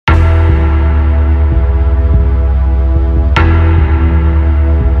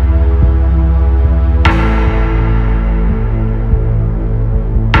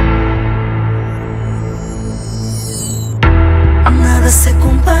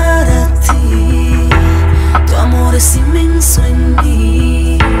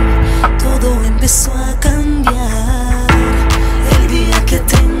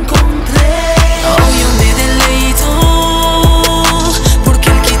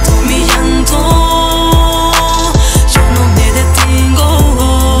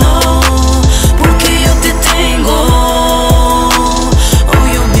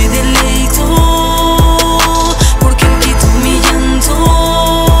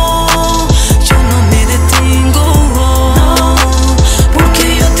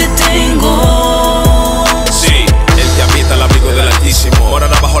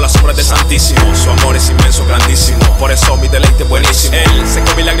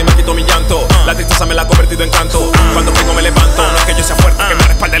La tristeza me la ha convertido en canto. Cuando caigo me levanto, no es que yo sea fuerte, que me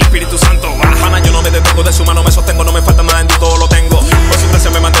respalde el Espíritu Santo. Pana, yo no me detengo, de su mano me sostengo. No me falta nada, en ti todo lo tengo. Por su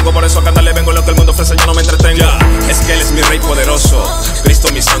gracia me mantengo, por eso a cantarle vengo. Lo que el mundo ofrece yo no me entretengo. Es que Él es mi Rey poderoso, Cristo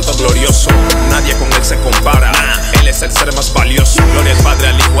mi santo glorioso. Nadie con Él se compara, Él es el ser más valioso. Gloria al Padre,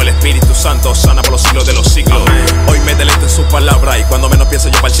 al Hijo, al Espíritu Santo, sana por los siglos de los siglos. Hoy me deleito en su palabra y cuando menos pienso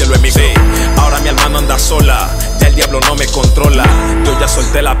yo para el cielo emigro. Ahora mi alma no anda sola, ya el diablo no me controla. Yo ya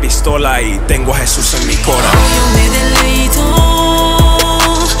solté la pistola y tengo a Jesús en mi cora. Yo me deleito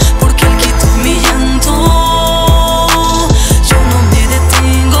porque Él quitó mi llanto. Yo no me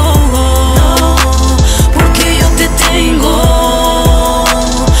detengo porque yo te tengo.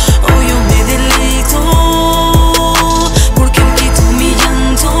 Oh, yo me deleito porque Él quitó mi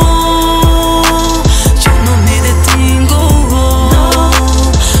llanto. Yo no me detengo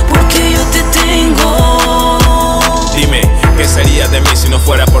porque yo te tengo. Dime, ¿qué sería de mí si no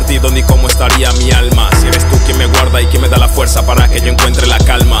fuera por ti? ¿Dónde y cómo estaría mi alma? Si eres tú quien me guarda y quien me da la fuerza para que yo encuentre la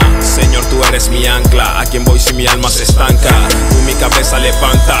calma. Señor, tú eres mi ancla, a quien voy si mi alma se estanca. Tú mi cabeza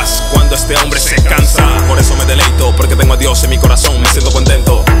levantas cuando este hombre se cansa. Por eso me deleito, porque tengo a Dios en mi corazón. Me siento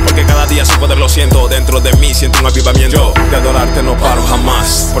contento, porque cada día su poder lo siento. Dentro de mí siento un avivamiento. Yo de adorarte no paro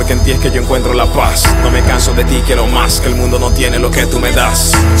jamás, porque en ti es que yo encuentro la paz. No me canso de ti, quiero más, que el mundo no tiene lo que tú me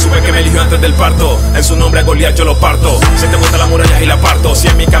das. Supe que me eligió antes del parto, en su nombre a Goliat yo lo parto. Si te gusta la muralla y la parto, si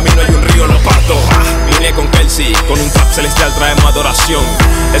en mi camino hay un río lo parto. Vine con Kelcy, con un trap celestial traemos adoración.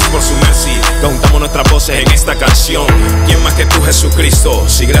 Es por su mercy que juntamos nuestras voces en esta canción. ¿Quién más que tú, Jesucristo?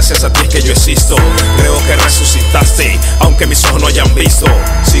 Si gracias a ti es que yo existo. Creo que resucitaste, aunque mis ojos no hayan visto.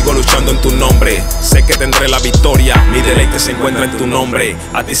 Sigo luchando en tu nombre, sé que tendré la victoria. Mi deleite se encuentra en tu nombre,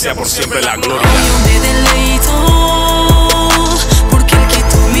 a ti sea por siempre la gloria. Yo me deleito porque Él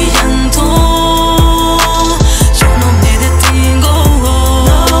quitó mi llanto.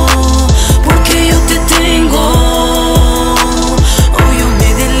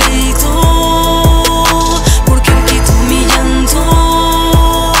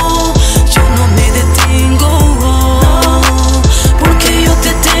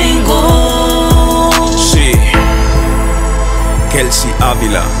 Kelcy,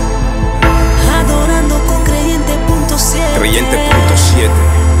 Avila. Adorando con Creyente.7. Creyente.7.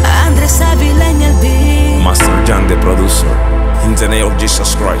 Andrés Avila en el beat. Master Jan, the producer. In the name of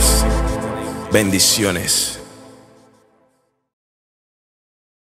Jesus Christ. Bendiciones.